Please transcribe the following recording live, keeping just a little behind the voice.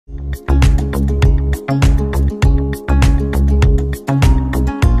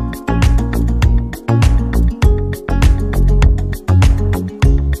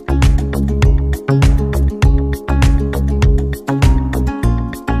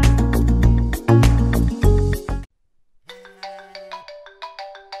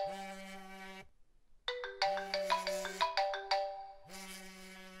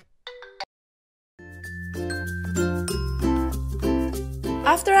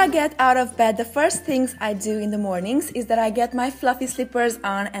I get out of bed, the first things I do in the mornings is that I get my fluffy slippers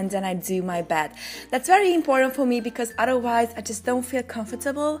on and then I do my bed. That's very important for me because otherwise I just don't feel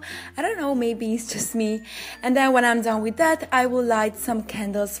comfortable. I don't know, maybe it's just me. And then when I'm done with that, I will light some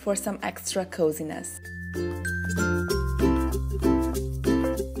candles for some extra coziness.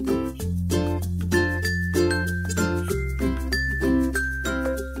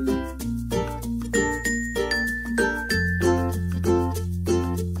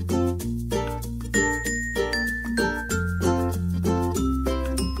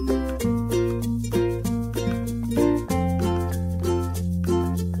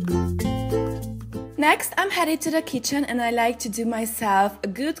 Next, I'm headed to the kitchen and I like to do myself a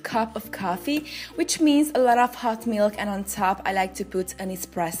good cup of coffee, which means a lot of hot milk, and on top I like to put an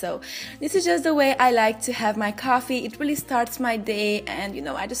espresso. This is just the way I like to have my coffee. It really starts my day and you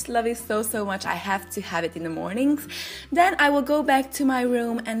know, I just love it so much. I have to have it in the mornings. Then I will go back to my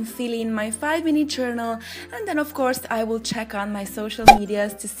room and fill in my 5-minute journal, and then of course I will check on my social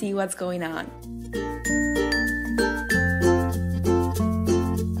medias to see what's going on.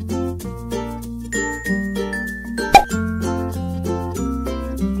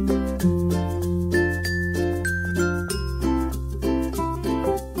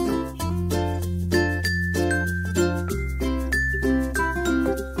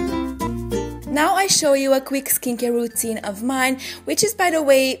 Now I show you a quick skincare routine of mine, which is, by the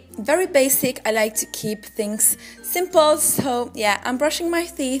way, very basic. I like to keep things simple. So yeah, I'm brushing my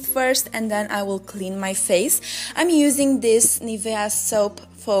teeth first and then I will clean my face. I'm using this Nivea soap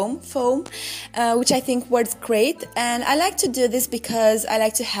foam, which I think works great, and I like to do this because I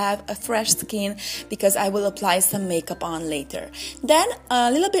like to have a fresh skin because I will apply some makeup on later. Then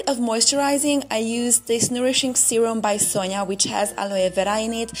a little bit of moisturizing. I use this nourishing serum by Sonia, which has aloe vera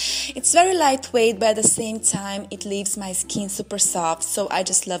in it. It's very lightweight, but at the same time it leaves my skin super soft, so I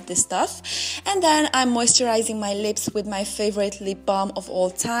just love this stuff. And then I'm moisturizing my lips with my favorite lip balm of all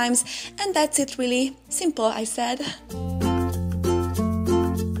times, and that's it. Really simple, I said.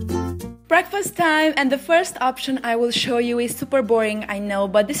 Breakfast time, and the first option I will show you is super boring, I know,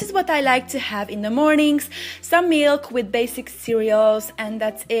 but this is what I like to have in the mornings. Some milk with basic cereals, and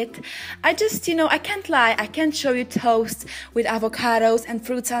that's it. I just, you know, I can't lie, I can't show you toast with avocados and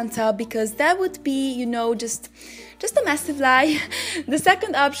fruits on top because that would be, you know, just a massive lie. The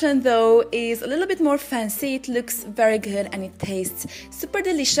second option though is a little bit more fancy. It looks very good and it tastes super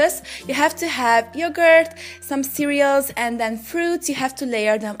delicious. You have to have yogurt, some cereals, and then fruits. You have to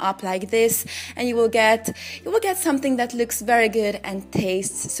layer them up like this, and you will get something that looks very good and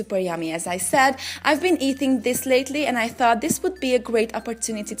tastes super yummy. As I said, I've been eating this lately and I thought this would be a great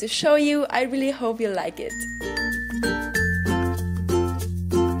opportunity to show you. I really hope you like it.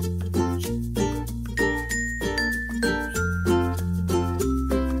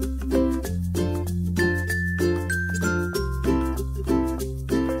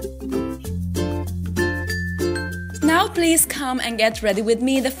 Now please come and get ready with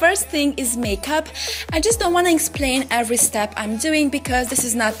me. The first thing is makeup. I just don't want to explain every step I'm doing because this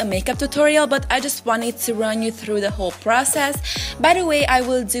is not a makeup tutorial, but I just wanted to run you through the whole process. By the way, I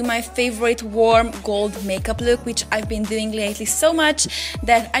will do my favorite warm gold makeup look, which I've been doing lately so much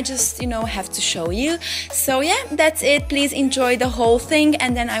that I just, you know, have to show you. So yeah, that's it. Please enjoy the whole thing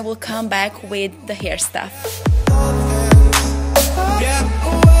and then I will come back with the hair stuff.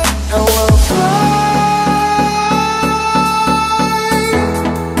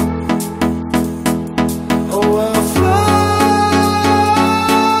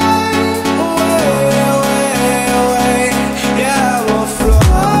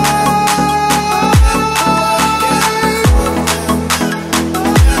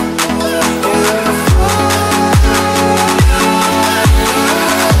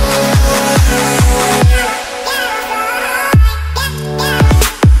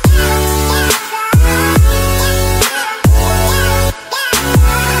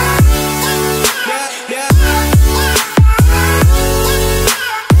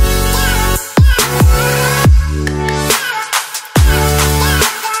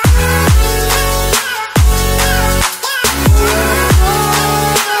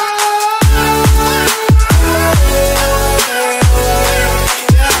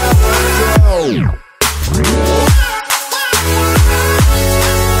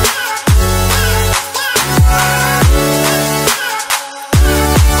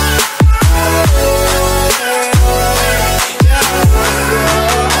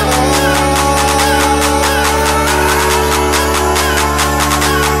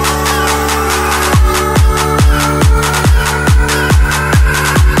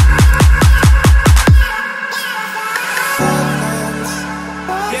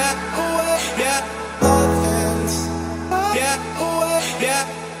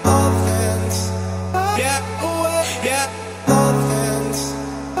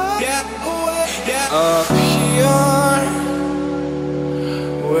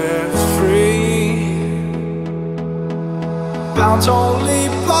 bound only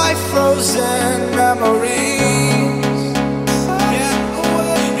by frozen memories.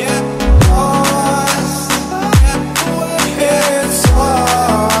 Lost in time,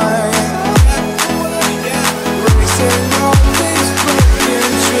 racing all these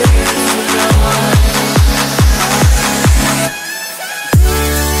broken dreams tonight.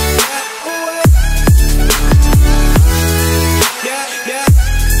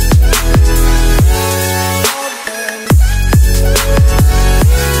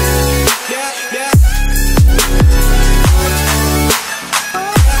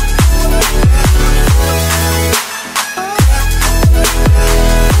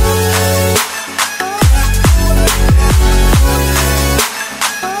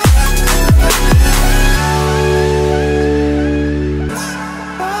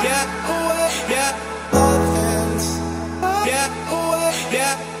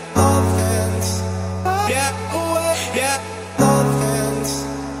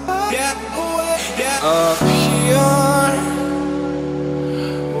 Up here,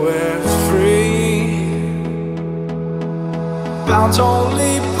 we're free, bound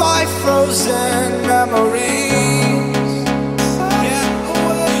only by frozen memories.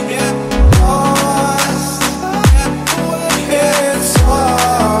 Lost in time,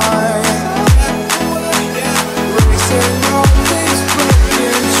 racing all these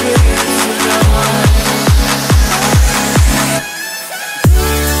broken dreams tonight.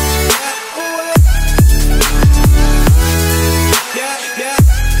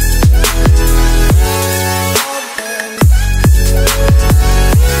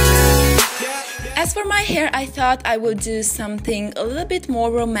 As for my hair, I thought I would do something a little bit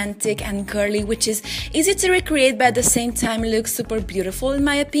more romantic and curly, which is easy to recreate but at the same time looks super beautiful in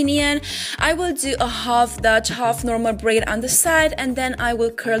my opinion. I will do a half Dutch, half normal braid on the side, and then I will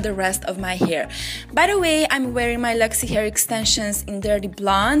curl the rest of my hair. By the way, I'm wearing my Luxie hair extensions in Dirty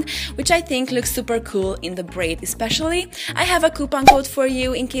Blonde, which I think looks super cool in the braid especially. I have a coupon code for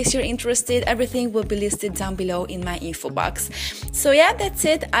you in case you're interested. Everything will be listed down below in my info box. So yeah, that's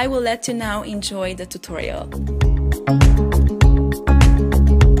it. I will let you now enjoy the tutorial.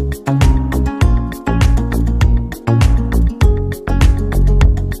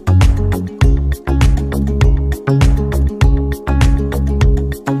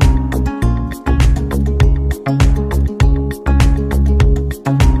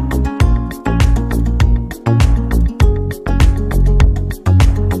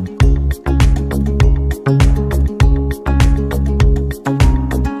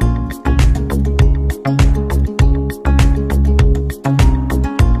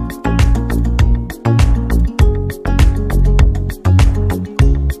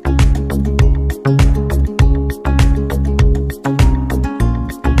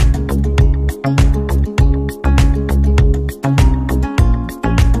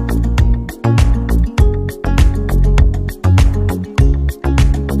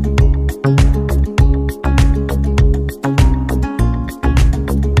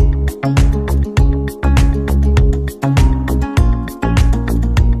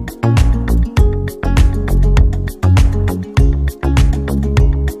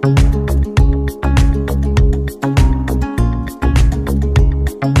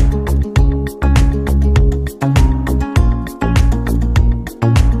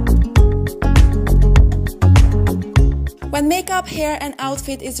 Makeup, hair and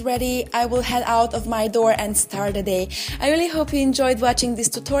outfit is ready. I will head out of my door and start the day. I really hope you enjoyed watching this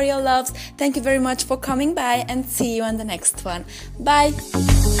tutorial, loves. Thank you very much for coming by and see you on the next one. Bye!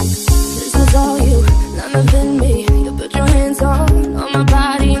 This is all you, none of it me. You put your hands on my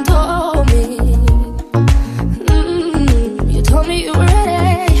body and told me you told me you were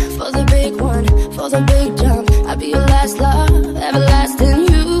ready for the big one, for the big jump. I'll be your last love, everlasting,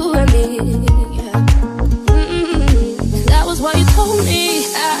 you and me. What you told me,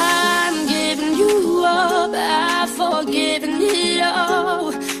 I'm giving you up, I've forgiven it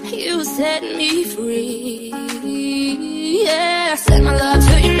all. You set me free, yeah. Send my love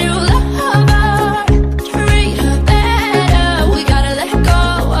to your new lover, treat her better. We gotta let go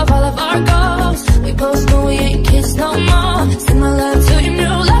of all of our goals. We both know we ain't kissed no more.